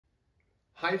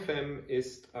Hifem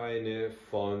ist eine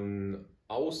von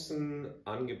außen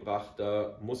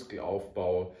angebrachter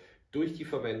Muskelaufbau durch die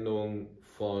Verwendung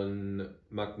von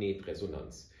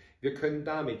Magnetresonanz. Wir können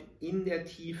damit in der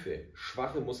Tiefe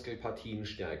schwache Muskelpartien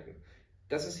stärken.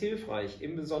 Das ist hilfreich,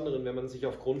 im Besonderen, wenn man sich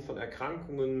aufgrund von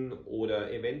Erkrankungen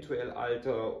oder eventuell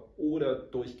Alter oder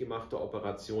durchgemachter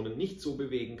Operationen nicht so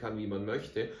bewegen kann, wie man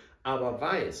möchte, aber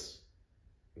weiß,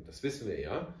 und das wissen wir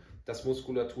ja, dass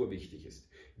Muskulatur wichtig ist.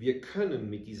 Wir können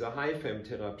mit dieser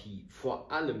Hifem-Therapie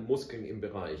vor allem Muskeln im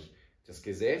Bereich des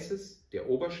Gesäßes, der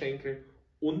Oberschenkel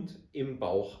und im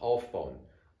Bauch aufbauen.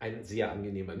 Ein sehr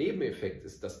angenehmer Nebeneffekt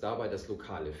ist, dass dabei das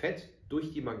lokale Fett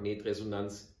durch die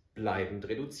Magnetresonanz bleibend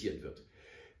reduziert wird.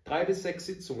 3 bis 6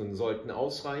 Sitzungen sollten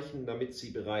ausreichen, damit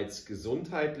Sie bereits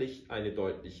gesundheitlich eine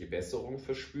deutliche Besserung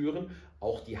verspüren,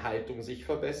 auch die Haltung sich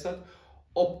verbessert.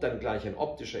 Ob dann gleich ein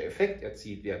optischer Effekt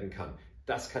erzielt werden kann,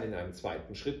 das kann in einem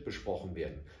zweiten Schritt besprochen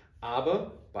werden.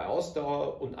 Aber bei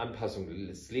Ausdauer und Anpassung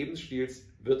des Lebensstils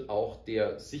wird auch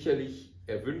der sicherlich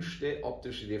erwünschte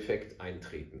optische Defekt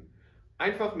eintreten.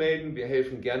 Einfach melden, wir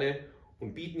helfen gerne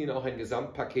und bieten Ihnen auch ein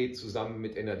Gesamtpaket zusammen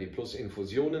mit NAD+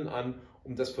 Infusionen an,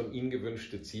 um das von Ihnen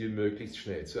gewünschte Ziel möglichst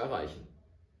schnell zu erreichen.